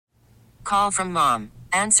Call from mom.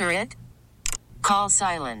 Answer it. Call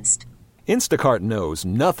silenced. Instacart knows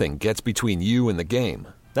nothing gets between you and the game.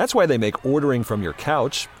 That's why they make ordering from your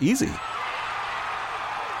couch easy.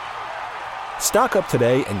 Stock up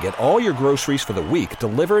today and get all your groceries for the week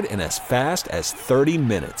delivered in as fast as 30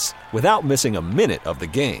 minutes without missing a minute of the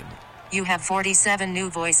game. You have 47 new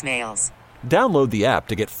voicemails. Download the app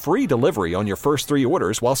to get free delivery on your first 3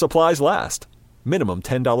 orders while supplies last. Minimum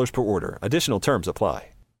 $10 per order. Additional terms apply.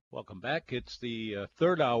 Welcome back. It's the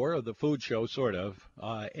third hour of the food show, sort of,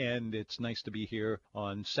 and it's nice to be here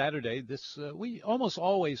on Saturday. We almost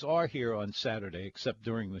always are here on Saturday, except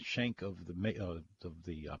during the shank of the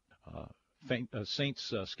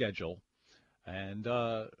Saints schedule. And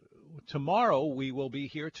tomorrow we will be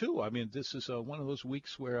here too. I mean, this is one of those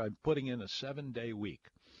weeks where I'm putting in a 7-day week.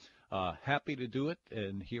 Happy to do it,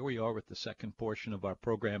 and here we are with the second portion of our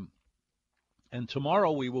program. And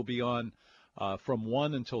tomorrow we will be on from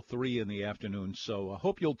 1 until 3 in the afternoon. So I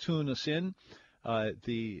hope you'll tune us in.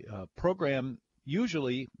 The program,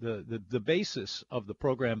 usually the basis of the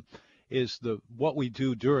program is what we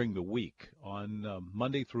do during the week on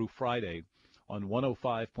Monday through Friday on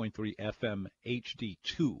 105.3 FM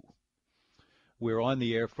HD2. We're on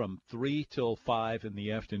the air from 3 till 5 in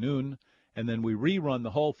the afternoon. And then we rerun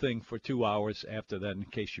the whole thing for 2 hours after that in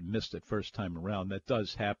case you missed it first time around. That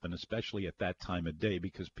does happen, especially at that time of day,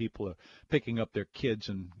 because people are picking up their kids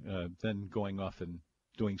and then going off and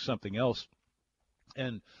doing something else.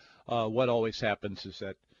 And what always happens is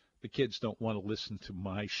that the kids don't want to listen to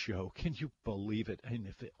my show. Can you believe it? And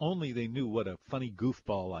if only they knew what a funny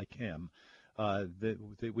goofball I am, they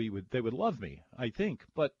would love me, I think,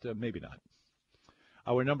 but maybe not.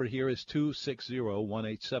 Our number here is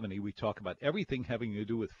 260-1870. We talk about everything having to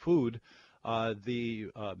do with food. The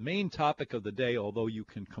main topic of the day, although you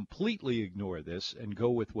can completely ignore this and go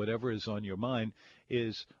with whatever is on your mind,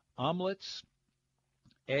 is omelets,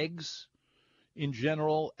 eggs in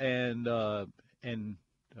general, and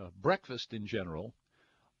breakfast in general.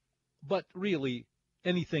 But really,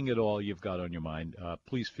 anything at all you've got on your mind,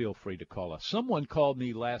 please feel free to call us. Someone called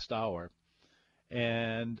me last hour,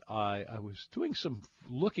 and I was doing some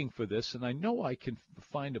looking for this, and I know I can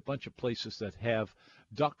find a bunch of places that have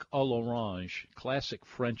duck à l'orange, classic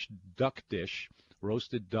French duck dish,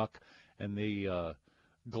 roasted duck, and the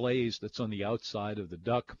glaze that's on the outside of the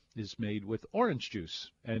duck is made with orange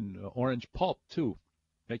juice and orange pulp, too.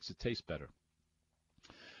 Makes it taste better.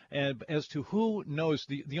 And as to who knows,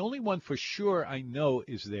 the only one for sure I know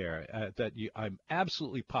is there, I'm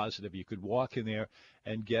absolutely positive you could walk in there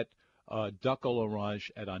and get duck à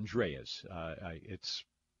l'orange at Andrea's. It's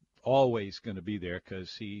always going to be there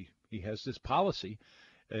because he has this policy.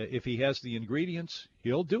 If he has the ingredients,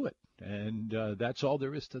 he'll do it. And that's all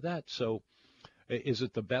there is to that. So is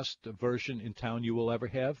it the best version in town you will ever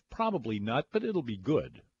have? Probably not, but it'll be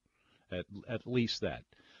good, at least that.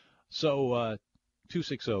 So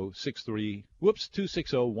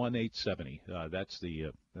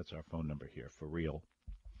 260-1870. That's our phone number here for real.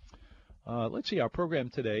 Let's see, our program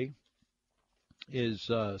today is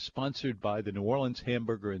sponsored by the New Orleans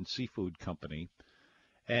Hamburger and Seafood Company.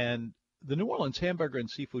 And the New Orleans Hamburger and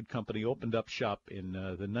Seafood Company opened up shop in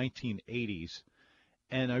the 1980s.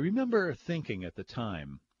 And I remember thinking at the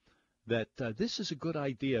time that this is a good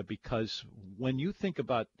idea because when you think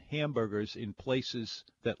about hamburgers in places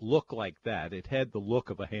that look like that, it had the look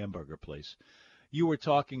of a hamburger place. You were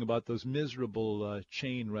talking about those miserable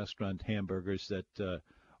chain restaurant hamburgers that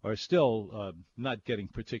are still not getting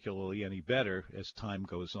particularly any better as time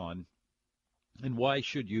goes on. And why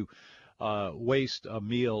should you waste a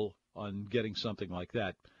meal on getting something like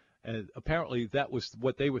that? And apparently that was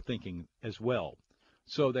what they were thinking as well.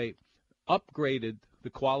 So they upgraded the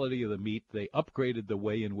quality of the meat. They upgraded the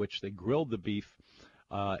way in which they grilled the beef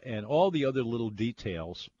and all the other little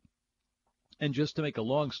details. And just to make a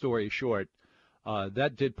long story short,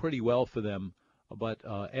 that did pretty well for them. But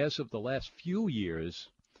as of the last few years,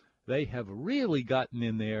 they have really gotten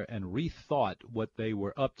in there and rethought what they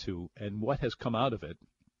were up to, and what has come out of it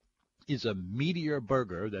is a meatier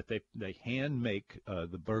burger that they hand make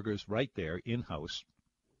the burgers right there in-house.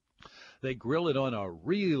 They grill it on a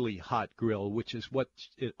really hot grill, which is what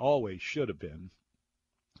it always should have been,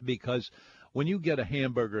 because when you get a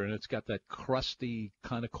hamburger and it's got that crusty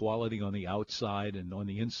kind of quality on the outside and on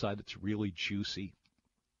the inside it's really juicy,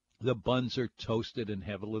 the buns are toasted and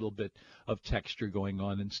have a little bit of texture going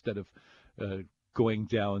on instead of going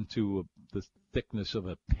down to the thickness of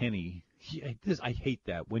a penny. I hate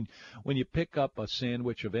that. When you pick up a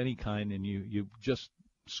sandwich of any kind and you just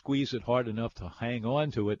squeeze it hard enough to hang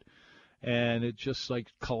on to it, and it just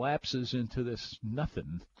like collapses into this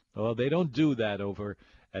nothing. Well, they don't do that over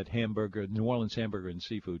at New Orleans Hamburger and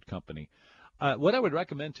Seafood Company. What I would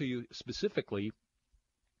recommend to you specifically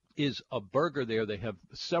is a burger there. They have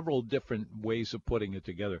several different ways of putting it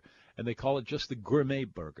together, and they call it just the gourmet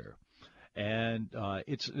burger. And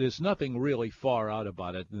there's nothing really far out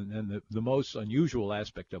about it. And the most unusual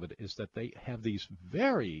aspect of it is that they have these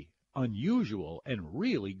very unusual and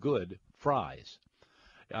really good fries.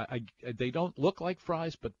 They don't look like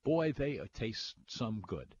fries, but boy, they taste some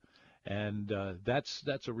good. And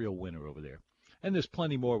that's a real winner over there. And there's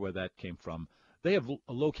plenty more where that came from. They have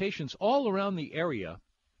locations all around the area,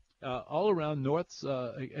 all around north,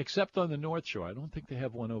 except on the North Shore. I don't think they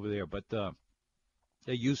have one over there, but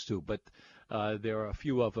they used to. But there are a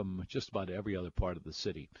few of them just about every other part of the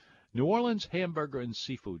city. New Orleans Hamburger and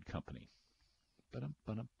Seafood Company.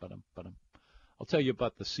 I'll tell you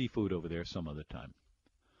about the seafood over there some other time.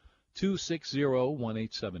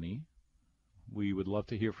 260-1870. We would love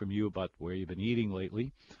to hear from you about where you've been eating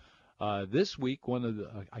lately. This week, one of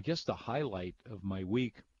the highlight of my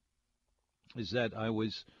week is that I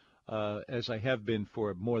was, as I have been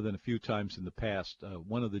for more than a few times in the past,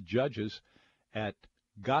 one of the judges at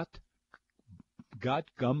Got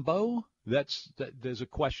Gumbo. There's a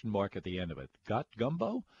question mark at the end of it. Got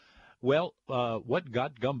Gumbo? Well, what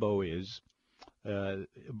Got Gumbo is,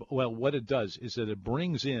 what it does is that it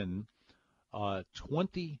brings in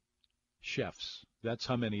 20 chefs. That's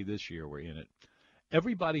how many this year were in it.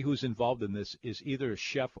 Everybody who's involved in this is either a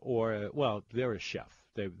chef or, they're a chef.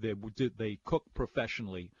 They cook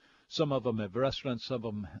professionally. Some of them have restaurants.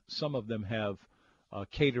 Some of them have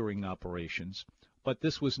catering operations. But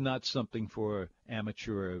this was not something for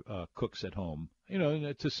amateur cooks at home.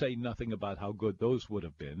 To say nothing about how good those would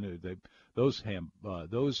have been. Those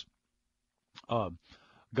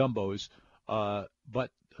gumbos.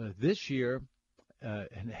 But this year,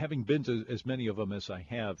 and having been to as many of them as I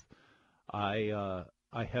have, I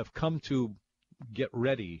have come to get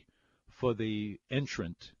ready for the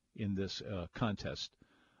entrant in this contest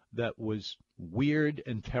that was weird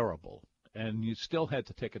and terrible. And you still had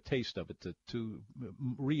to take a taste of it to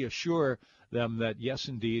reassure them that, yes,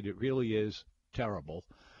 indeed, it really is terrible.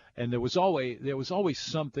 And there was always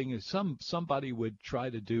something somebody would try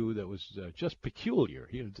to do that was just peculiar.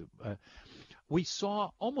 We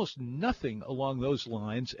saw almost nothing along those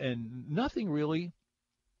lines, and nothing really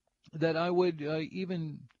that I would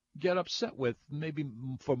even get upset with, maybe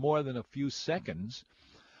for more than a few seconds.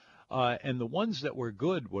 And the ones that were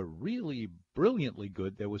good were really brilliantly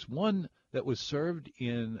good. There was one that was served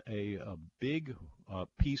in a big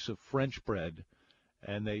piece of French bread,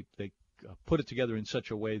 and they put it together in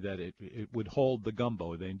such a way that it would hold the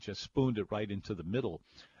gumbo. They just spooned it right into the middle.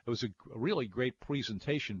 It was a really great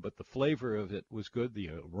presentation, but the flavor of it was good. The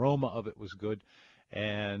aroma of it was good,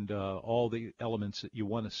 and all the elements that you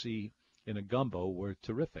want to see in a gumbo were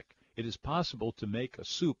terrific. It is possible to make a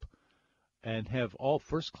soup and have all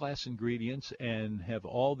first-class ingredients and have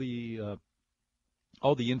all the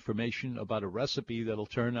information about a recipe that'll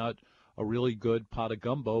turn out a really good pot of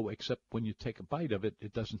gumbo, except when you take a bite of it,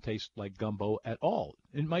 it doesn't taste like gumbo at all.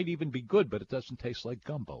 It might even be good, but it doesn't taste like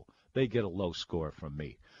gumbo. They get a low score from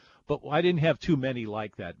me. But I didn't have too many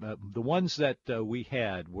like that. The ones that we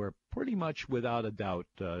had were pretty much, without a doubt,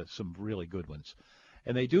 some really good ones.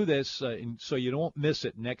 And they do this so you don't miss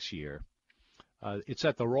it next year. It's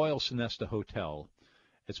at the Royal Sonesta Hotel.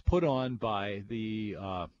 It's put on by the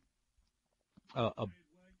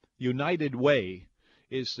United Way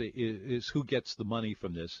is who gets the money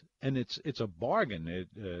from this, and it's a bargain.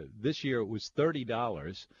 This year it was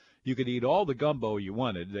 $30. You could eat all the gumbo you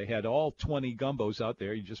wanted. They had all 20 gumbos out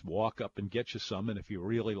there. You just walk up and get you some, and if you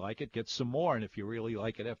really like it, get some more, and if you really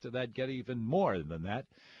like it after that, get even more than that.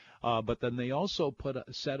 But then they also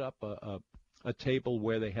set up a table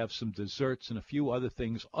where they have some desserts and a few other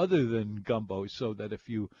things other than gumbo, so that if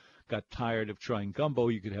you got tired of trying gumbo,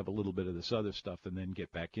 you could have a little bit of this other stuff and then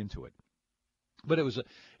get back into it. But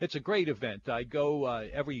it's a great event. I go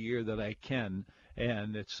every year that I can,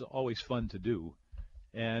 and it's always fun to do.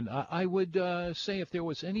 And I would say if there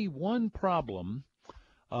was any one problem,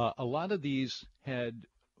 a lot of these had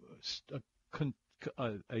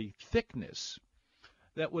a thickness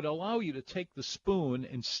that would allow you to take the spoon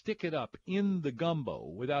and stick it up in the gumbo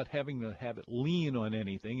without having to have it lean on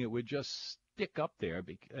anything. It would just stick up there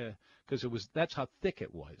because that's how thick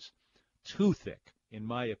it was. Too thick, in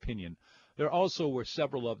my opinion. There also were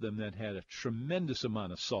several of them that had a tremendous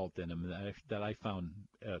amount of salt in them that I found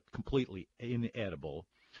completely inedible.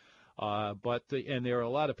 But there are a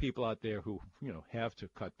lot of people out there who have to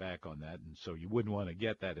cut back on that, and so you wouldn't want to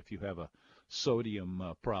get that if you have a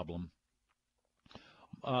sodium problem.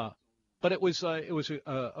 But it was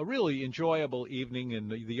a really enjoyable evening,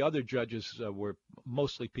 and the other judges were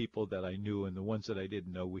mostly people that I knew, and the ones that I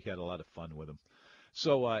didn't know, we had a lot of fun with them.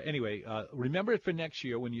 So anyway, remember it for next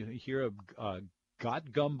year when you hear of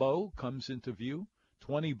Got Gumbo comes into view.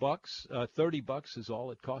 $20, $30 is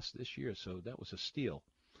all it cost this year, so that was a steal.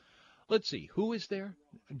 Let's see, who is there?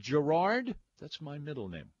 Gerard, that's my middle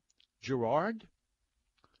name. Gerard?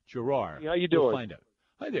 Gerard. Hey, how you doing? We'll find out.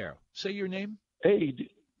 Hi there. Say your name. Hey,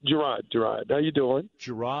 Gerard. How you doing?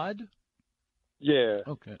 Gerard? Yeah.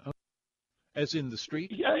 Okay. As in the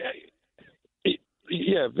street? Yeah,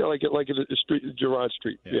 like in the street, Gerard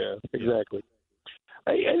Street. Yeah, exactly.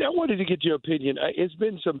 And I wanted to get your opinion. It's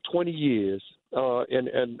been some 20 years,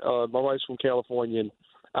 and my wife's from California, and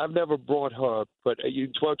I've never brought her. But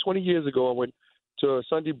 20 years ago, I went to a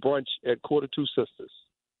Sunday brunch at Quarter Two Sisters,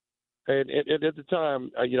 and at the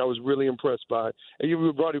time, I was really impressed by it. And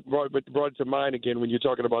you brought it to mind again when you're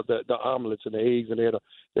talking about the omelets and the eggs, and they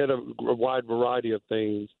had a wide variety of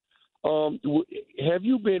things. Have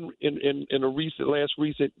you been in last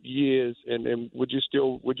recent years, and would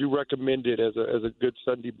you recommend it as a good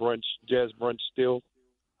Sunday brunch, jazz brunch still?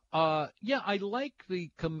 Yeah, I like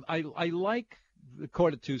I like the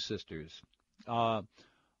Quarter Two Sisters,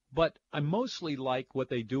 but I mostly like what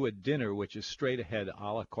they do at dinner, which is straight ahead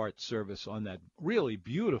a la carte service on that really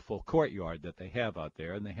beautiful courtyard that they have out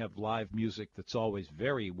there, and they have live music that's always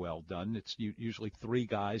very well done. It's usually three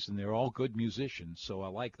guys, and they're all good musicians, so I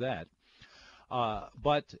like that.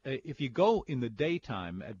 But if you go in the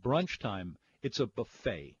daytime, at brunch time, it's a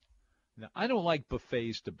buffet. Now, I don't like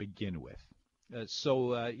buffets to begin with, that's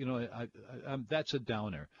a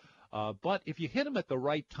downer. But if you hit them at the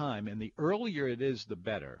right time, and the earlier it is, the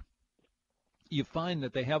better, you find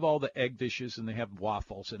that they have all the egg dishes and they have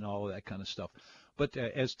waffles and all of that kind of stuff. But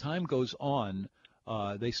as time goes on,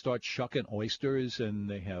 they start shucking oysters, and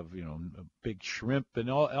they have, big shrimp and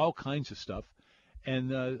all kinds of stuff.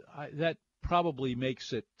 And that probably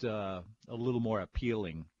makes it a little more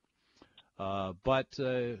appealing. But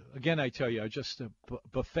again, I tell you,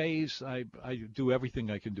 buffets, I do everything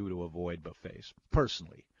I can do to avoid buffets,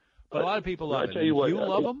 personally. But a lot of people love it.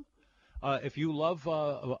 If you love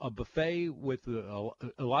a buffet with a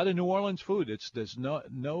lot of New Orleans food, there's no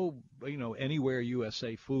anywhere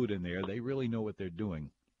USA food in there. They really know what they're doing.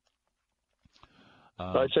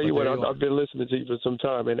 I tell you what, I've been listening to you for some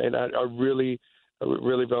time, and I really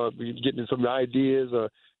getting some ideas.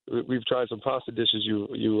 We've tried some pasta dishes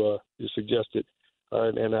you suggested.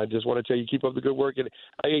 And I just want to tell you, keep up the good work. And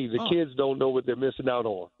hey, the kids don't know what they're missing out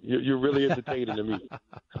on. You're really entertaining to me.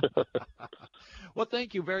 Well,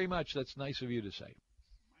 thank you very much. That's nice of you to say.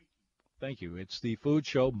 Thank you. It's the Food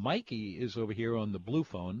Show. Mikey is over here on the blue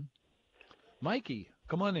phone. Mikey,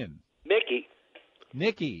 come on in.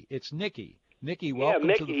 Nikki, it's Nikki. Nikki, welcome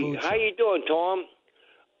to the Food Show. How you doing, Tom?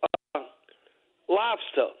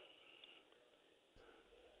 Lobster.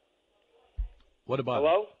 What about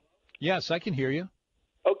Hello? it? Yes, I can hear you.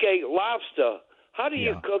 Okay, lobster. How do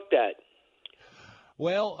you cook that?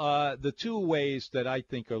 Well, the two ways that I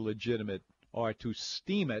think are legitimate are to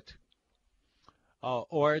steam it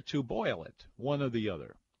or to boil it, one or the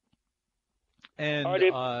other. And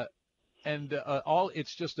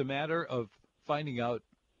it's just a matter of finding out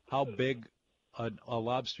how big a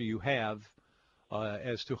lobster you have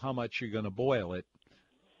as to how much you're going to boil it.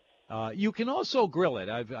 You can also grill it.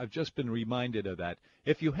 I've just been reminded of that.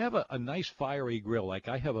 If you have a nice fiery grill, like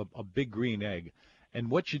I have a big green egg, and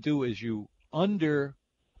what you do is you undercook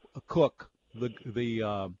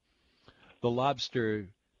the lobster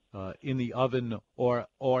in the oven or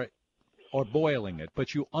boiling it,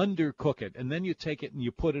 but you undercook it, and then you take it and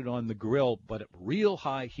you put it on the grill, but at real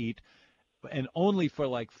high heat, and only for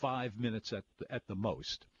like 5 minutes at the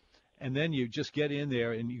most. And then you just get in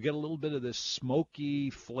there, and you get a little bit of this smoky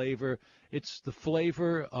flavor. It's the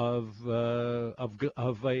flavor of a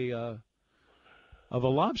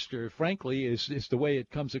lobster. Frankly, is the way it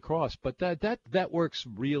comes across. But that works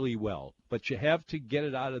really well. But you have to get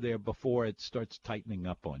it out of there before it starts tightening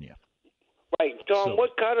up on you. Right, Tom.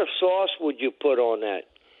 What kind of sauce would you put on that?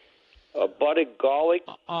 Buttered garlic?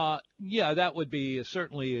 Yeah, that would be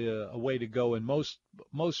certainly a way to go. And most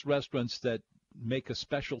restaurants that make a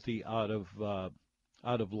specialty out of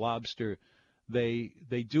lobster, they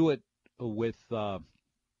do it with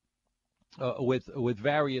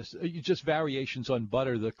various just variations on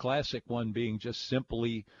butter. The classic one being just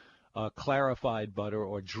simply clarified butter,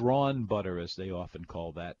 or drawn butter, as they often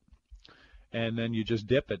call that, and then you just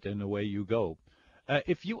dip it, and away you go.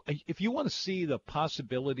 If you want to see the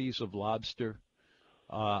possibilities of lobster,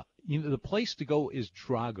 the place to go is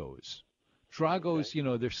Drago's. Drago's,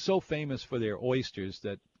 they're so famous for their oysters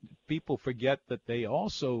that people forget that they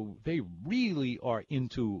really are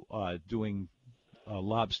into doing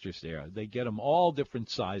lobsters there. They get them all different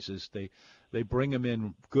sizes. They bring them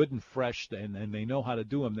in good and fresh, and they know how to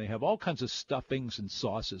do them. They have all kinds of stuffings and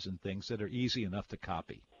sauces and things that are easy enough to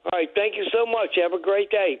copy. All right, thank you so much. Have a great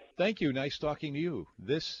day. Thank you. Nice talking to you.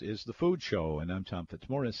 This is The Food Show, and I'm Tom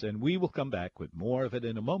Fitzmaurice, and we will come back with more of it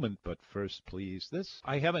in a moment. But first, please, this.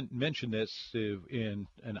 I haven't mentioned this in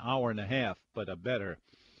an hour and a half, but a better.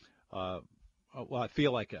 Well, I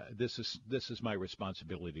feel like this is my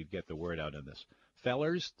responsibility to get the word out on this.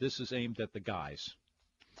 Fellers, this is aimed at the guys.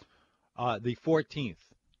 The 14th,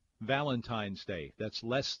 Valentine's Day. That's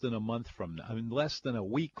less than a month from now. I mean, less than a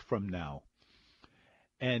week from now.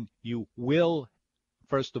 And you will,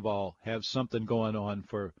 first of all, have something going on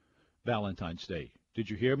for Valentine's Day.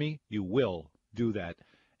 Did you hear me? You will do that.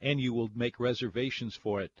 And you will make reservations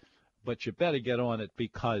for it. But you better get on it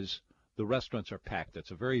because the restaurants are packed.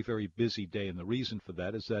 It's a very, very busy day. And the reason for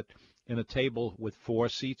that is that in a table with 4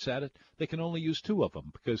 seats at it, they can only use 2 of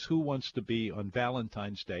them because who wants to be on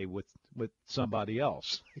Valentine's Day with somebody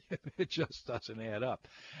else? It just doesn't add up.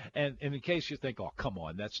 And in case you think, oh, come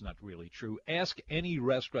on, that's not really true, ask any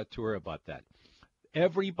restaurateur about that.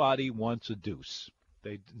 Everybody wants a deuce.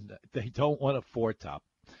 They don't want a 4-top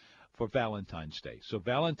for Valentine's Day. So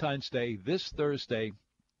Valentine's Day, this Thursday,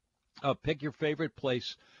 pick your favorite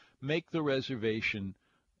place, make the reservation,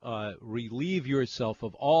 relieve yourself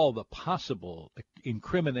of all the possible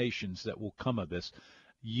incriminations that will come of this.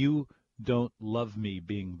 You don't love me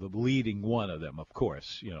being the leading one of them, of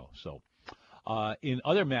course, So in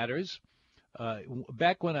other matters,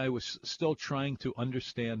 back when I was still trying to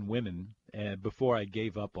understand women, before I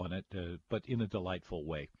gave up on it, but in a delightful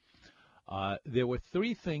way, there were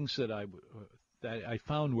 3 things that I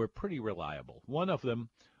found were pretty reliable. One of them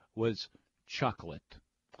was chocolate.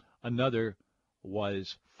 Another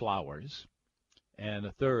was flowers, and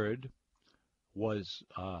a third was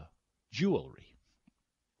jewelry.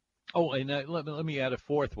 Oh, and let me add a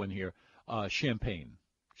 4th one here: champagne.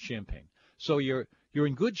 So you're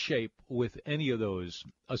in good shape with any of those,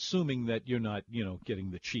 assuming that you're not,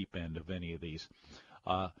 getting the cheap end of any of these.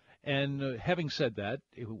 And having said that,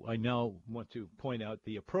 I now want to point out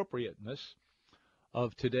the appropriateness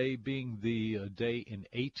of today being the day in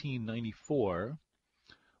 1894.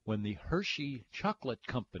 When the Hershey Chocolate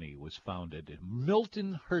Company was founded.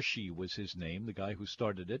 Milton Hershey was his name, the guy who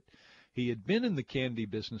started it. He had been in the candy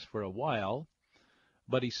business for a while,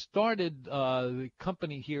 but he started the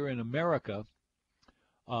company here in America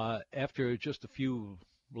after just a few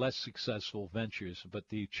less successful ventures. But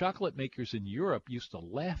the chocolate makers in Europe used to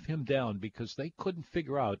laugh him down because they couldn't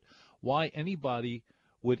figure out why anybody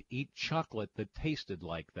would eat chocolate that tasted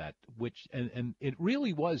like that, and it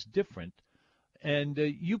really was different. And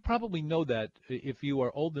you probably know that if you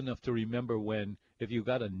are old enough to remember if you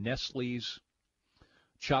got a Nestle's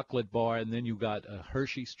chocolate bar and then you got a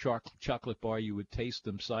Hershey's chocolate bar, you would taste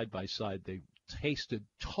them side by side. They tasted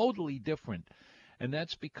totally different. And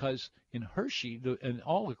that's because in Hershey and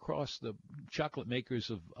all across the chocolate makers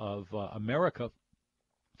of America,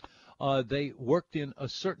 they worked in a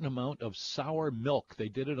certain amount of sour milk. They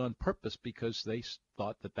did it on purpose because they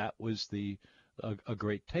thought that was a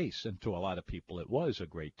great taste, and to a lot of people it was a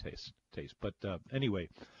great taste. But anyway,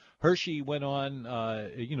 Hershey went on,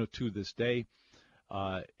 to this day,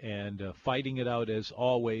 and fighting it out as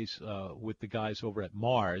always with the guys over at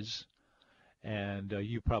Mars, and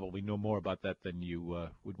you probably know more about that than you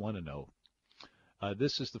would want to know.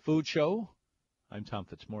 This is The Food Show. I'm Tom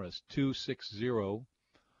Fitzmaurice,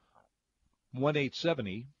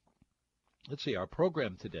 260-1870. Let's see, our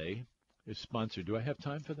program today is sponsored. Do I have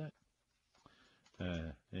time for that?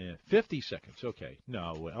 50 seconds. Okay.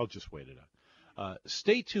 No, I'll just wait it out.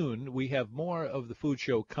 Stay tuned. We have more of The Food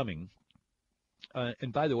Show coming.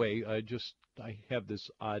 And by the way, I have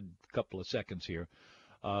this odd couple of seconds here.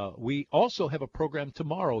 We also have a program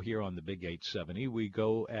tomorrow here on the Big 870. We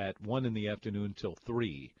go at 1 in the afternoon till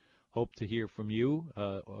 3. Hope to hear from you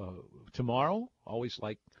tomorrow. Always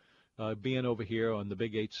like being over here on the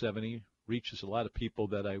Big 870. Reaches a lot of people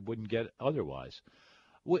that I wouldn't get otherwise.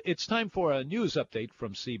 It's time for a news update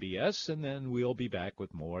from CBS, and then we'll be back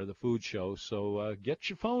with more of The Food Show. So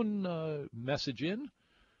get your phone message in.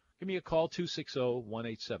 Give me a call,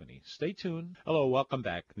 260-1870. Stay tuned. Hello, welcome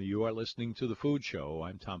back. You are listening to The Food Show.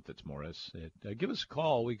 I'm Tom Fitzmaurice. Give us a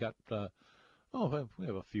call. We got, we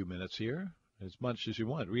have a few minutes here, as much as you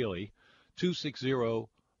want, really.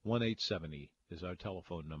 260-1870 is our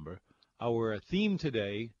telephone number. Our theme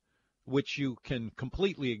today, which you can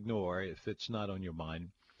completely ignore if it's not on your mind,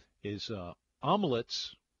 is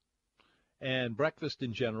omelets and breakfast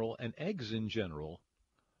in general and eggs in general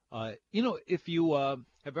If you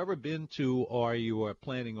have ever been to, or you are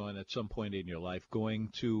planning on at some point in your life going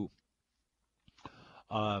to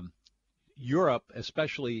Europe,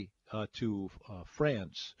 especially to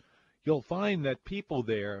France, you'll find that people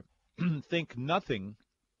there think nothing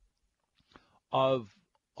of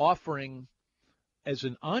offering as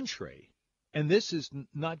an entree. And this is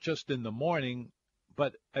not just in the morning,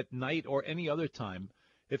 but at night or any other time.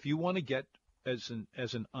 If you want to get as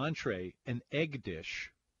an entree an egg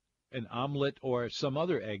dish, an omelet or some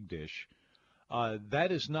other egg dish,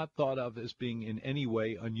 that is not thought of as being in any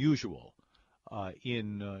way unusual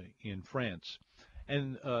in France.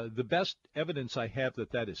 And the best evidence I have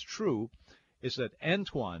that that is true is that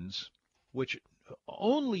Antoine's, which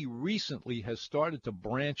only recently has started to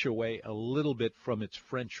branch away a little bit from its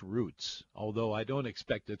French roots, although I don't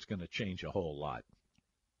expect it's going to change a whole lot.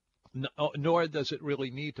 Nor does it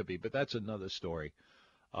really need to be, but that's another story.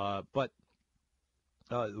 But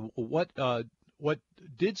what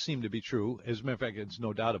did seem to be true, as a matter of fact, there's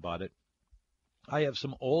no doubt about it, I have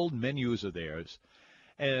some old menus of theirs,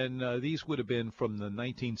 and these would have been from the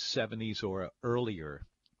 1970s or earlier,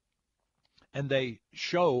 and they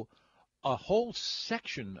show a whole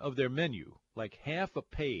section of their menu, like half a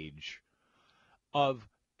page, of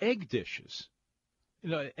egg dishes.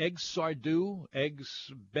 Eggs Sardou,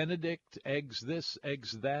 eggs Benedict, eggs this,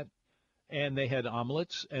 eggs that, and they had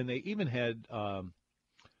omelets, and they even had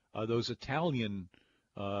those Italian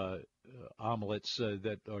omelets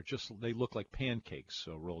that are just, they look like pancakes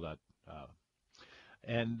rolled out.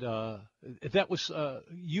 And that was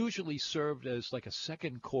usually served as like a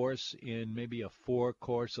second course in maybe a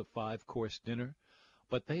 4-course, a 5-course dinner.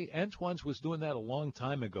 But Antoine's was doing that a long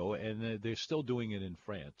time ago, and they're still doing it in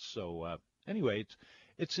France. So anyway,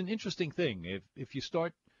 it's an interesting thing. If you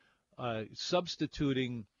start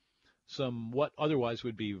substituting some what otherwise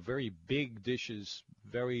would be very big dishes,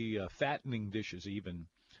 very fattening dishes even,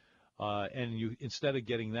 and you instead of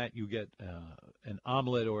getting that, you get an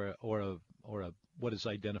omelet or a what is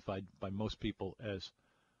identified by most people as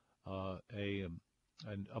a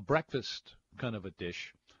breakfast kind of a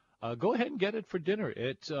dish. Go ahead and get it for dinner.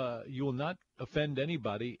 You will not offend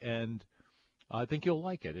anybody, and I think you'll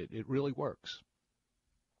like it. It really works.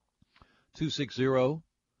 260-1870.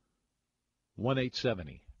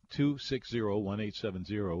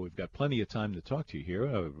 260-1870. We've got plenty of time to talk to you here.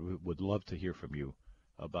 I would love to hear from you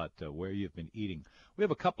about where you've been eating. We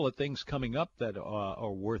have a couple of things coming up that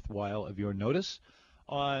are worthwhile of your notice.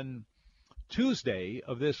 On Tuesday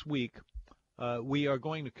of this week, we are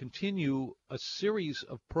going to continue a series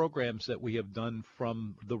of programs that we have done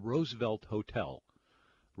from the Roosevelt Hotel.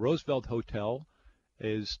 Roosevelt Hotel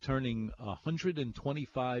is turning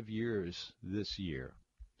 125 years this year.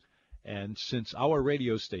 And since our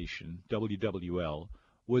radio station, WWL,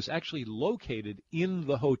 was actually located in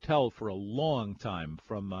the hotel for a long time,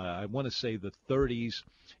 from, I want to say, the 30s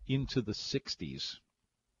into the 60s,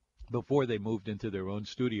 before they moved into their own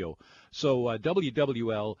studio. So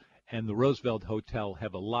WWL and the Roosevelt Hotel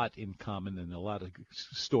have a lot in common and a lot of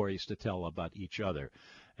stories to tell about each other.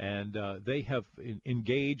 And they have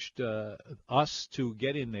engaged us to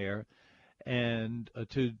get in there and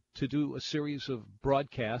to do a series of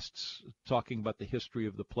broadcasts talking about the history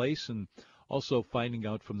of the place and also finding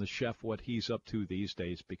out from the chef what he's up to these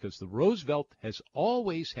days, because the Roosevelt has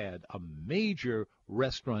always had a major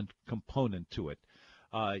restaurant component to it.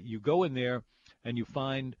 You go in there and you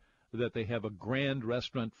find that they have a grand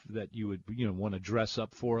restaurant that you would want to dress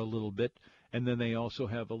up for a little bit, and then they also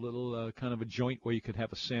have a little kind of a joint where you could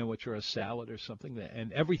have a sandwich or a salad or something,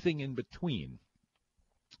 and everything in between.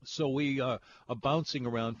 So we are bouncing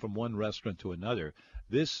around from one restaurant to another.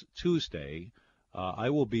 This Tuesday, I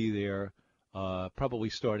will be there probably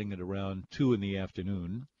starting at around 2 in the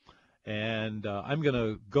afternoon, and I'm going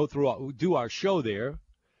to go through, do our show there.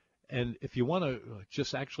 And if you want to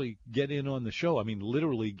just actually get in on the show, I mean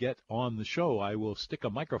literally get on the show, I will stick a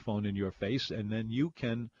microphone in your face, and then you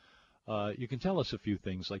can tell us a few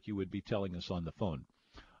things like you would be telling us on the phone.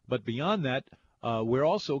 But beyond that, we're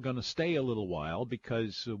also going to stay a little while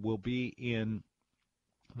because we'll be in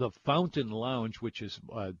the Fountain Lounge, which is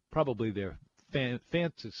probably their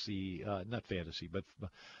fantasy, not fantasy, but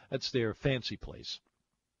that's their fancy place.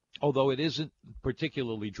 Although it isn't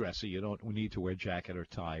particularly dressy. You don't need to wear a jacket or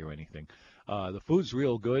tie or anything. The food's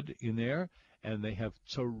real good in there, and they have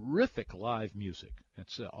terrific live music.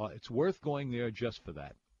 It's worth going there just for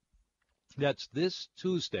that. That's this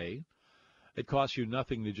Tuesday. It costs you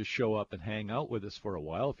nothing to just show up and hang out with us for a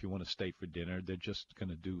while. If you want to stay for dinner, they're just going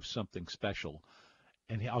to do something special.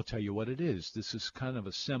 And I'll tell you what it is. This is kind of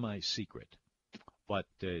a semi-secret, but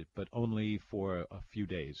only for a few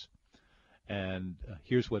days. And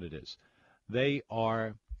here's what it is. They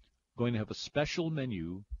are going to have a special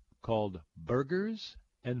menu called Burgers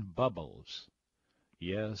and Bubbles.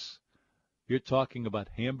 Yes, you're talking about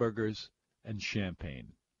hamburgers and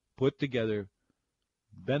champagne put together.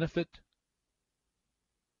 Benefit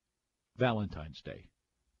Valentine's Day.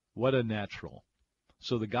 What a natural.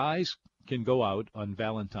 So the guys can go out on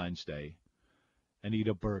Valentine's Day and eat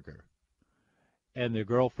a burger. And their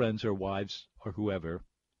girlfriends or wives or whoever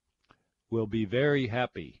will be very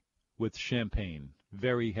happy with champagne.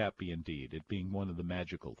 Very happy indeed, it being one of the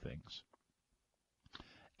magical things.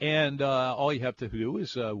 And all you have to do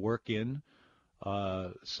is work in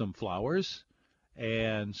some flowers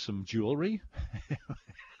and some jewelry.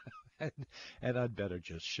 and I'd better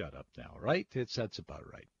just shut up now, right? That's about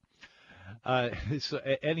right. So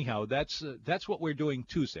anyhow, that's what we're doing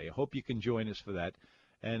Tuesday. I hope you can join us for that.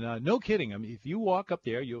 And no kidding, I mean, if you walk up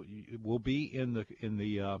there, you will be in the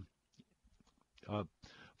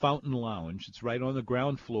Fountain Lounge. It's right on the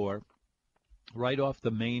ground floor, right off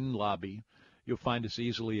the main lobby. You'll find us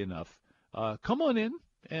easily enough. Come on in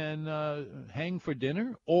and hang for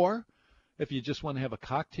dinner, or if you just want to have a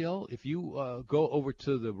cocktail, if you go over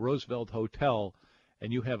to the Roosevelt Hotel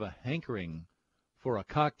and you have a hankering for a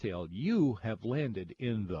cocktail, you have landed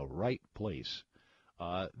in the right place.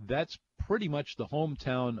 That's pretty much the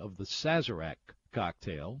hometown of the Sazerac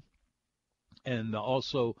cocktail, and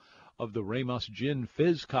also of the Ramos Gin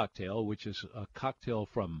Fizz cocktail, which is a cocktail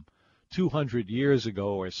from 200 years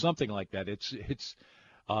ago or something like that. It's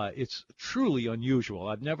truly unusual.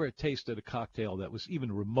 I've never tasted a cocktail that was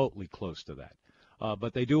even remotely close to that.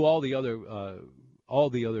 But they do all the other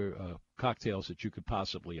cocktails that you could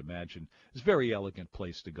possibly imagine. It's a very elegant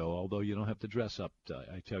place to go, although you don't have to dress up.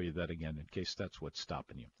 I tell you that again in case that's what's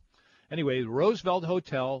stopping you. Anyway, the Roosevelt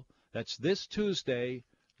Hotel, that's this Tuesday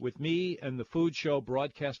with me and the Food Show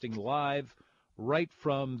broadcasting live right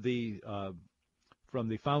from the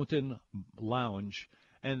Fountain Lounge.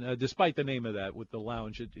 And despite the name of that, with the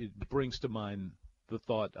lounge, it brings to mind the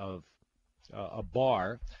thought of a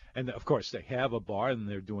bar. And, of course, they have a bar, and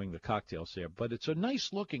they're doing the cocktails there. But it's a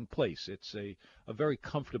nice-looking place. It's a very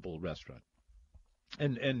comfortable restaurant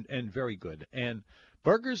and very good. And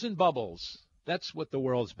Burgers and Bubbles, that's what the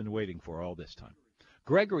world's been waiting for all this time.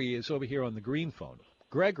 Gregory is over here on the green phone.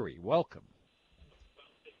 Gregory, welcome.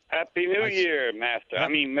 Happy New Year, Master.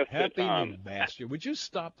 Mr. Happy Tom. New Master. Would you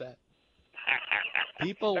stop that?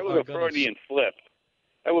 People that was a Freudian slip.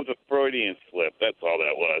 That was a Freudian slip. That's all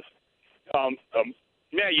that was.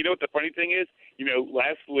 Yeah, you know what the funny thing is?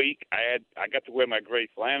 Last week I got to wear my gray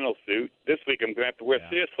flannel suit. This week I'm going to have to wear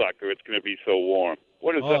seersucker. It's going to be so warm.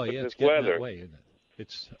 What is up with this weather? That way, isn't it?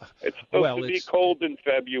 It's supposed to be cold in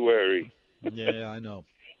February. Yeah, I know.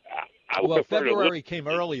 Well, February came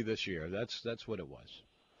early this year. That's what it was.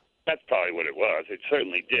 That's probably what it was. It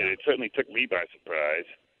certainly did. Yeah. It certainly took me by surprise.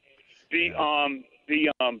 The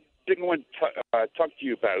thing I want to talk to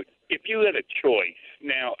you about, if you had a choice,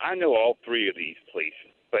 now I know all three of these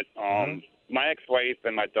places, but my ex-wife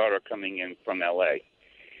and my daughter are coming in from L.A.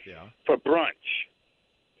 Yeah. For brunch.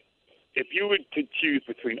 If you were to choose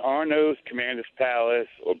between Arno's, Commander's Palace,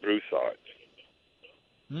 or Broussard's.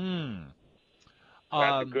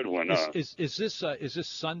 That's a good one, Is this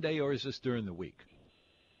Sunday or is this during the week?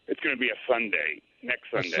 It's going to be a Sunday,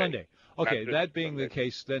 next Sunday. Sunday. Okay, that being the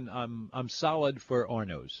case, then I'm solid for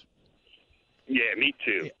Arno's. Yeah, me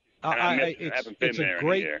too. I haven't been there in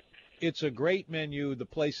a year. It's a great menu. The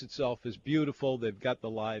place itself is beautiful. They've got the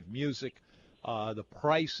live music. The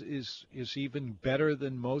price is even better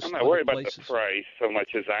than most I'm not worried about the price so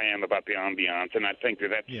much as I am about the ambiance, and I think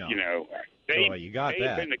that's you got they've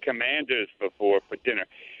that. been to Commanders before for dinner,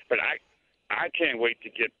 but I can't wait to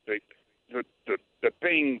get the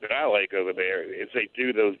thing that I like over there is they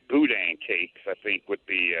do those boudin cakes, I think, with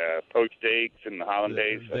the poached eggs and the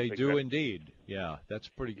hollandaise. They do indeed. Yeah, that's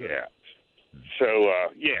pretty good. Yeah. So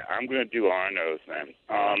I'm going to do Arno's then.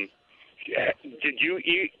 Did you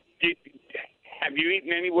eat? Have you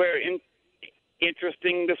eaten anywhere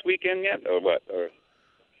interesting this weekend yet, or what? Or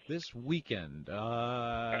this weekend?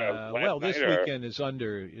 This weekend is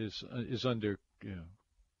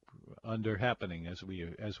under happening as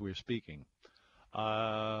we're speaking.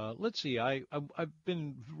 Let's see. I've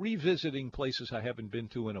been revisiting places I haven't been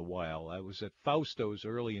to in a while. I was at Fausto's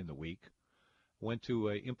early in the week. Went to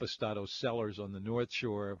Impastato Cellars on the North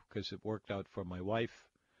Shore because it worked out for my wife.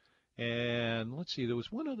 And let's see, there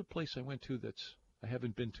was one other place I went to that's I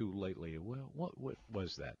haven't been to lately. Well, what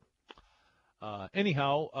was that?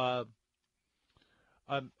 Anyhow,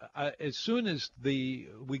 as soon as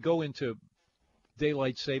we go into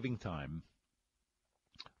daylight saving time,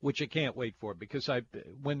 which I can't wait for because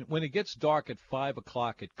when it gets dark at 5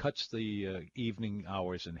 o'clock, it cuts the evening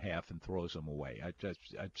hours in half and throws them away.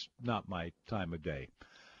 It's not my time of day.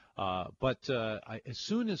 But as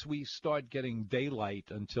soon as we start getting daylight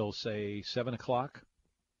until, say, 7 o'clock,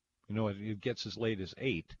 it gets as late as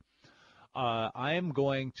 8, I am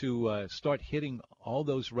going to start hitting all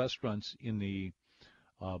those restaurants in the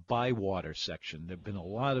Bywater section. There have been a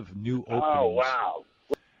lot of new openings. Oh, wow.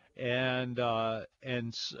 And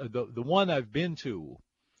the one I've been to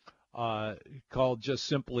called just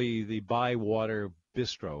simply the Bywater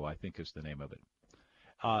Bistro, I think is the name of it.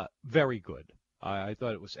 Very good. I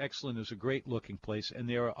thought it was excellent. It was a great-looking place, and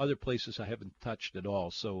there are other places I haven't touched at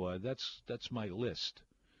all. So that's my list.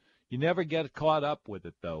 You never get caught up with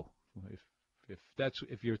it, though,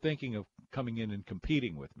 if you're thinking of coming in and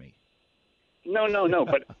competing with me. No.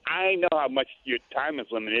 But I know how much your time is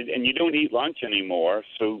limited, and you don't eat lunch anymore,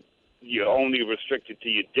 so you're only restricted to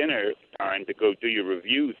your dinner time to go do your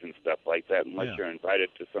reviews and stuff like that, unless you're invited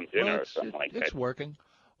to some dinner or something like that. It's working.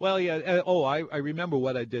 Well, yeah. I remember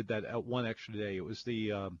what I did that one extra day. It was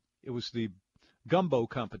the gumbo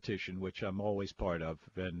competition, which I'm always part of,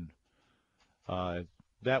 and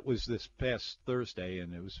that was this past Thursday,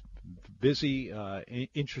 and it was busy,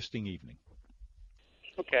 interesting evening.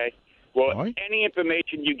 Okay. Well, right. Any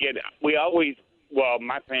information you get,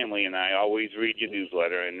 my family and I always read your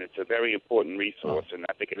newsletter, and it's a very important resource, and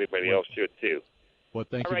I think everybody else should too. Well,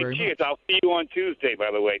 thank you very much. All right, cheers. I'll see you on Tuesday,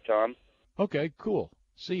 by the way, Tom. Okay, cool.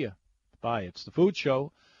 See ya. Bye. It's The Food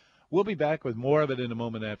Show. We'll be back with more of it in a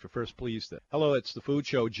moment after First Please. Hello, it's The Food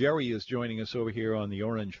Show. Jerry is joining us over here on the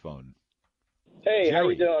Orange phone. Hey, Jerry. how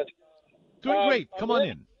you doing? Doing great. Come on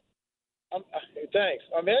in. Thanks.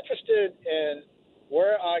 I'm interested in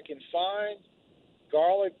where I can find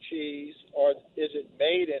garlic cheese, or is it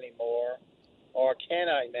made anymore, or can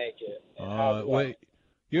I make it? Wait.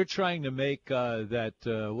 You're trying to make that,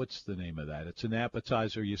 what's the name of that? It's an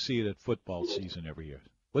appetizer. You see it at football season every year.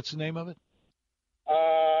 What's the name of it?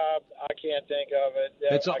 I can't think of it.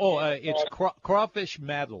 It's crawfish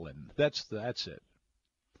madeleine. That's it.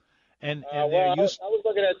 And I was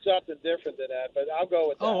looking at something different than that, but I'll go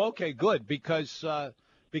with that. Oh, okay, good, because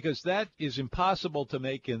that is impossible to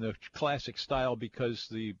make in the classic style because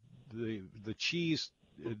the cheese,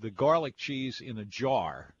 the garlic cheese in a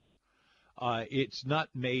jar, it's not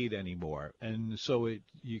made anymore, and so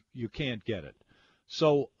you can't get it.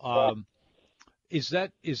 So is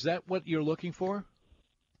that what you're looking for?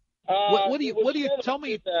 What do you tell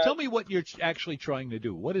me? Tell me what you're actually trying to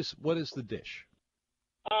do. What is the dish?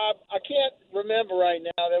 I can't remember right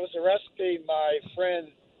now. There was a recipe my friend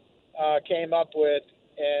came up with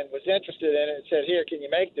and was interested in it and said, "Here, can you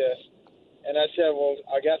make this?" And I said, "Well,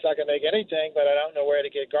 I guess I can make anything, but I don't know where to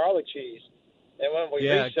get garlic cheese." And when we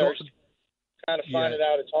researched, kind of find it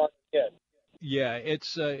out, it's hard to get. Yeah,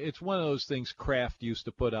 it's one of those things Kraft used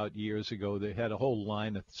to put out years ago. They had a whole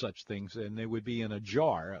line of such things, and they would be in a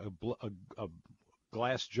jar, a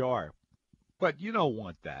glass jar. But you don't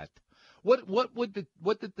want that. What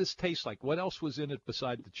did this taste like? What else was in it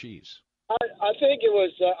beside the cheese? I think it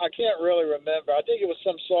was. I can't really remember. I think it was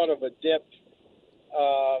some sort of a dip,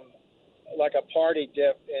 like a party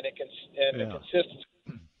dip, and the consistency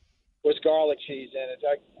was garlic cheese in it.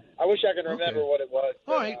 I wish I could remember what it was.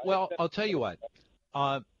 All right. Well, I'll tell you what.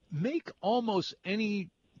 Make almost any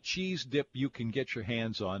cheese dip you can get your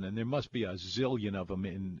hands on, and there must be a zillion of them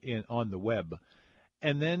in on the web.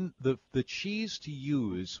 And then the cheese to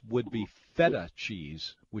use would be feta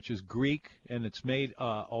cheese, which is Greek, and it's made,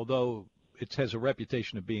 although it has a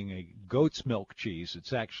reputation of being a goat's milk cheese,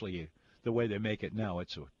 it's actually the way they make it now.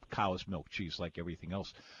 It's a cow's milk cheese like everything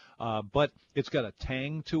else. But it's got a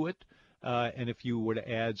tang to it, and if you were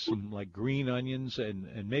to add some like green onions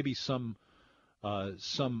and maybe some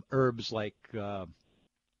herbs like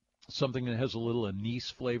something that has a little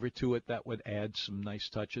anise flavor to it, that would add some nice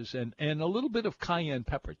touches. And a little bit of cayenne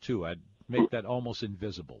pepper, too. I'd make that almost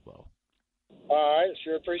invisible, though. All right.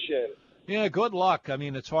 Sure appreciate it. Yeah, good luck. I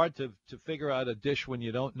mean, it's hard to figure out a dish when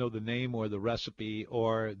you don't know the name or the recipe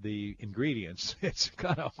or the ingredients. It's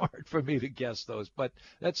kind of hard for me to guess those, but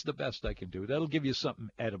that's the best I can do. That'll give you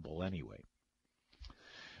something edible anyway.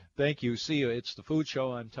 Thank you. See you. It's The Food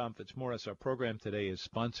Show. I'm Tom Fitzmaurice. Our program today is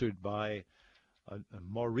sponsored by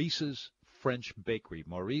Maurice's French Bakery.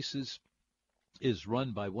 Maurice's is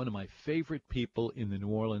run by one of my favorite people in the New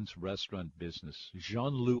Orleans restaurant business,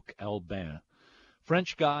 Jean-Luc Albin.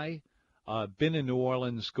 French guy, been in New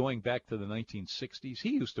Orleans going back to the 1960s. He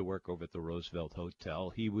used to work over at the Roosevelt Hotel.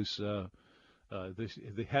 He was the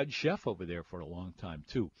head chef over there for a long time,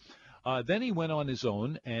 too. Then he went on his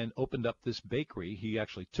own and opened up this bakery. He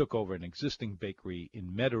actually took over an existing bakery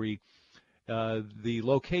in Metairie. The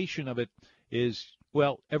location of it is,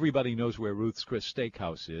 well, everybody knows where Ruth's Chris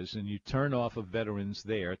Steakhouse is, and you turn off of Veterans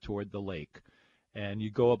there toward the lake, and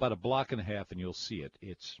you go about a block and a half and you'll see it.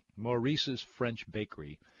 It's Maurice's French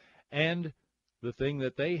Bakery. And the thing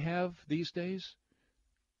that they have these days,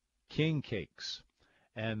 king cakes.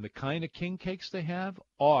 And the kind of king cakes they have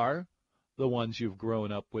are the ones you've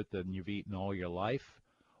grown up with and you've eaten all your life,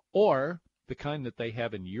 or the kind that they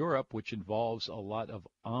have in Europe, which involves a lot of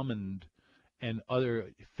almond and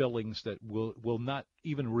other fillings that will not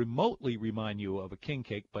even remotely remind you of a king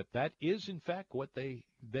cake, but that is, in fact, what they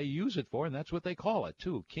use it for, and that's what they call it,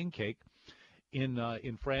 too, king cake,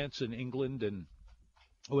 in France and England and,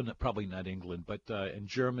 well, probably not England, but in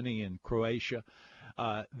Germany and Croatia.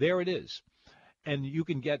 There it is. And you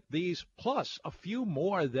can get these, plus a few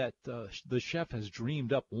more that the chef has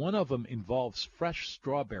dreamed up. One of them involves fresh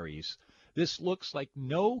strawberries. This looks like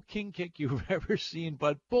no king cake you've ever seen,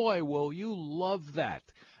 but boy, will you love that.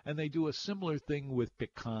 And they do a similar thing with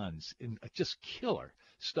pecans, and just killer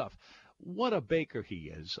stuff. What a baker he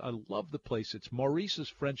is. I love the place. It's Maurice's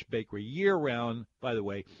French Bakery, year-round, by the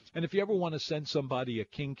way. And if you ever want to send somebody a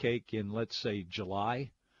king cake in, let's say,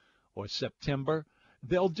 July or September,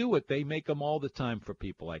 they'll do it. They make them all the time for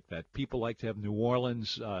people like that. People like to have New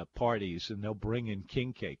Orleans parties, and they'll bring in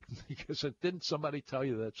king cake. Because didn't somebody tell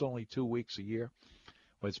you that's only 2 weeks a year?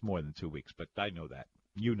 Well, it's more than 2 weeks, but I know that.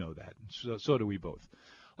 You know that. So do we both.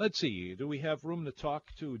 Let's see. Do we have room to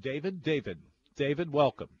talk to David? David,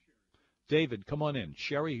 welcome. David, come on in.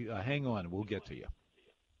 Sherry, hang on. We'll get to you.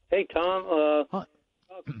 Hey, Tom.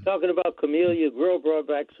 Talking about Camellia Grill brought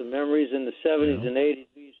back some memories in the 70s and 80s.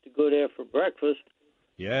 We used to go there for breakfast.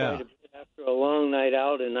 Yeah. Quite a bit after a long night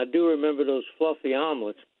out, and I do remember those fluffy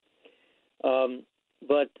omelets.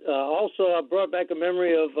 But also, I brought back a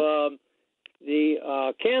memory of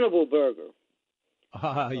the Cannibal Burger.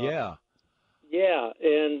 Yeah. Yeah,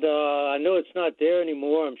 and I know it's not there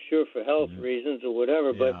anymore, I'm sure, for health reasons or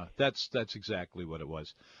whatever. Yeah, but that's exactly what it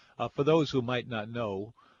was. For those who might not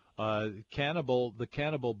know, the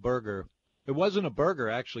Cannibal Burger, it wasn't a burger,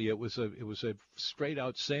 actually. It was a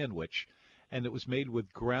straight-out sandwich, and it was made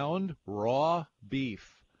with ground raw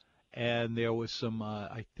beef, and there was some,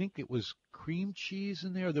 I think it was cream cheese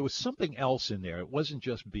in there. There was something else in there. It wasn't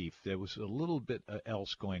just beef. There was a little bit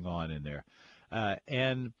else going on in there,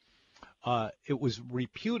 and it was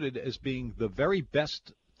reputed as being the very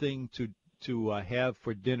best thing to have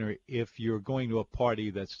for dinner if you're going to a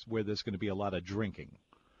party where there's going to be a lot of drinking.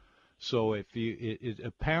 So if it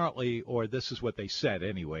apparently, or this is what they said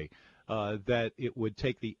anyway, that it would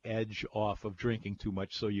take the edge off of drinking too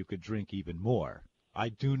much so you could drink even more. I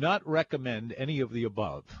do not recommend any of the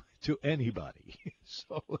above to anybody.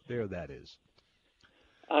 So there that is.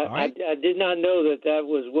 I did not know that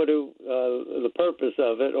was what the purpose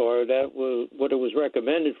of it, or that was what it was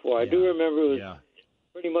recommended for. I do remember it was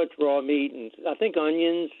pretty much raw meat, and I think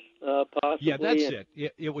onions, possibly. Yeah, that's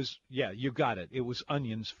it. It was. Yeah, you got it. It was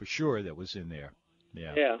onions for sure that was in there.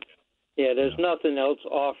 Yeah. Yeah. There's nothing else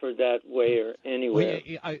offered that way or anywhere.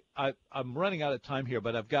 Well, I'm running out of time here,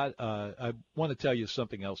 but I've got. I want to tell you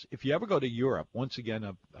something else. If you ever go to Europe, once again,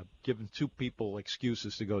 I've given two people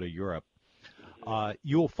excuses to go to Europe.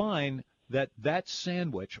 You'll find that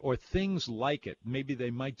sandwich or things like it, maybe they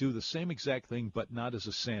might do the same exact thing, but not as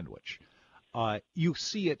a sandwich. You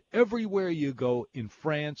see it everywhere you go in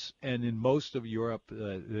France and in most of Europe.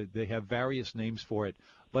 They have various names for it.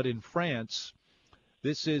 But in France,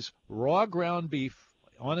 this is raw ground beef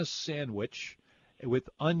on a sandwich with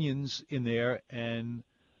onions in there. And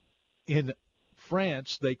in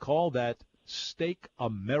France, they call that steak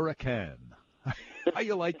Americain. How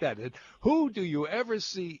you like that? Who do you ever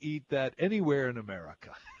see eat that anywhere in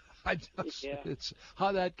America? It's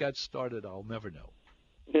how that got started. I'll never know.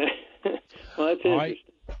 Well, that's all interesting. Right.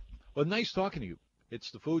 Well, nice talking to you.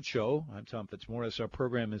 It's the Food Show. I'm Tom Fitzmaurice. Our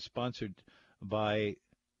program is sponsored by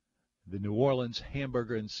the New Orleans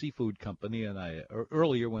Hamburger and Seafood Company. And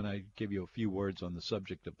earlier, when I gave you a few words on the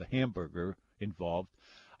subject of the hamburger involved,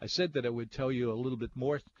 I said that I would tell you a little bit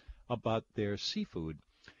more about their seafood.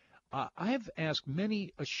 I have asked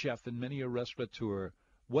many a chef and many a restaurateur,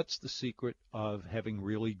 what's the secret of having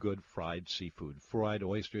really good fried seafood, fried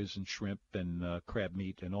oysters and shrimp and crab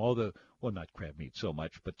meat and all the, well, not crab meat so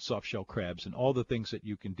much, but soft-shell crabs and all the things that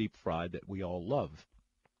you can deep fry that we all love.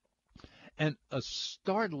 And a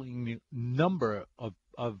startling number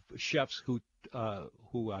of chefs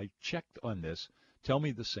who I checked on this tell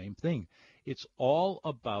me the same thing. It's all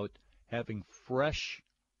about having fresh,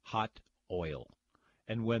 hot oil.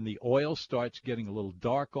 And when the oil starts getting a little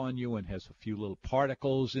dark on you and has a few little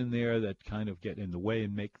particles in there that kind of get in the way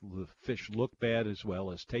and make the fish look bad as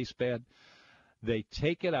well as taste bad, they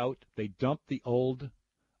take it out, they dump the old,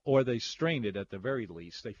 or they strain it at the very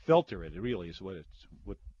least. They filter it, really is what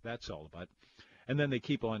that's all about. And then they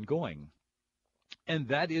keep on going. And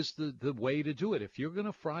that is the way to do it. If you're going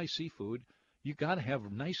to fry seafood, you got to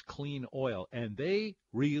have nice, clean oil, and they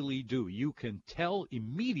really do. You can tell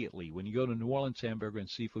immediately when you go to New Orleans Hamburger and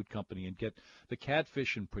Seafood Company and get the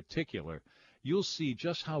catfish in particular. You'll see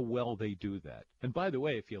just how well they do that. And by the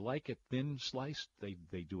way, if you like it thin sliced, they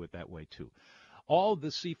do it that way too. All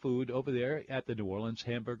the seafood over there at the New Orleans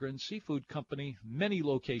Hamburger and Seafood Company, many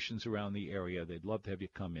locations around the area. They'd love to have you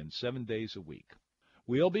come in 7 days a week.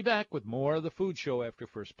 We'll be back with more of The Food Show after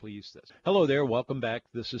First Please This. Hello there. Welcome back.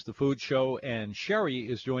 This is The Food Show, and Sherry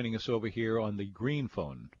is joining us over here on the green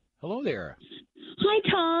phone. Hello there. Hi,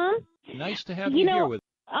 Tom. Nice to have you here with us.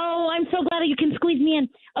 Oh, I'm so glad you can squeeze me in.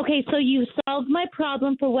 Okay, so you solved my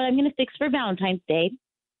problem for what I'm going to fix for Valentine's Day.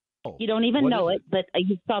 Oh, you don't even know it, but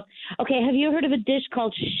you solved. Okay, have you heard of a dish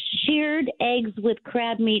called shirred eggs with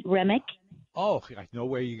crab meat remick? Oh, I know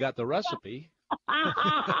where you got the recipe.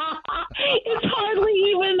 It's hardly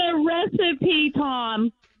even a recipe,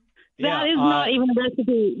 Tom. That is not even a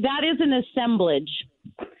recipe. That is an assemblage.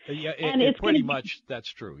 Yeah, it's pretty much that's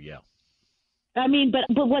true. Yeah. I mean, but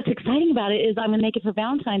what's exciting about it is I'm going to make it for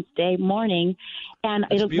Valentine's Day morning, and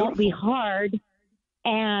it won't be hard.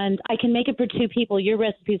 And I can make it for 2 people. Your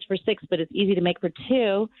recipe's for 6, but it's easy to make for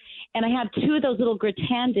 2. And I have 2 of those little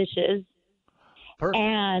gratin dishes. Perfect.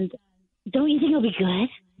 And don't you think it'll be good?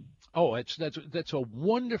 Oh, that's a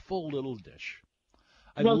wonderful little dish.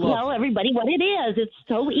 Well, tell everybody what it is. It's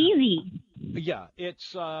so easy. Yeah,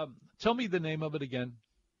 it's. Tell me the name of it again.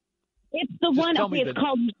 It's the one. Okay, it's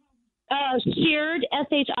called shirred,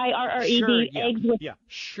 shirred eggs with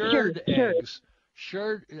shirred eggs.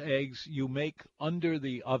 Shirred eggs you make under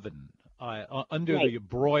the oven, under the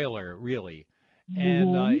broiler, really,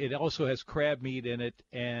 and it also has crab meat in it.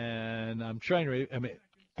 And I'm trying to. I mean.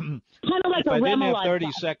 Kind of like if a I didn't remoulade have 30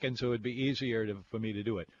 sauce. seconds, it would be easier for me to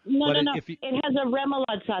do it. No. It has a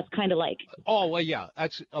remoulade sauce, kind of like. Oh, well, yeah.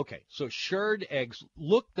 That's okay. So shirred eggs,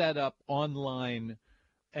 look that up online,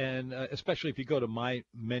 and especially if you go to my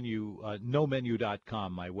menu,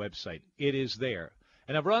 nomenu.com, my website. It is there.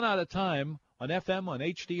 And I've run out of time on FM, on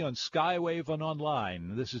HD, on Skywave, and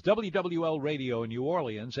online. This is WWL Radio in New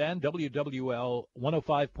Orleans and WWL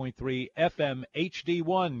 105.3 FM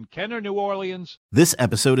HD1, Kenner, New Orleans. This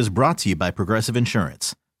episode is brought to you by Progressive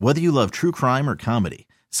Insurance. Whether you love true crime or comedy,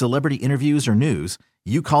 celebrity interviews or news,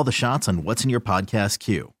 you call the shots on what's in your podcast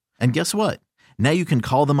queue. And guess what? Now you can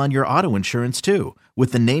call them on your auto insurance too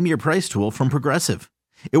with the Name Your Price tool from Progressive.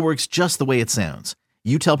 It works just the way it sounds.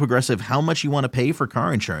 You tell Progressive how much you want to pay for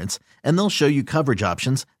car insurance, and they'll show you coverage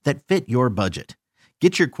options that fit your budget.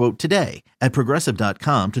 Get your quote today at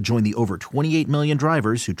Progressive.com to join the over 28 million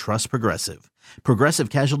drivers who trust Progressive. Progressive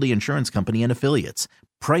Casualty Insurance Company and Affiliates.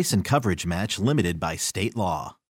 Price and coverage match limited by state law.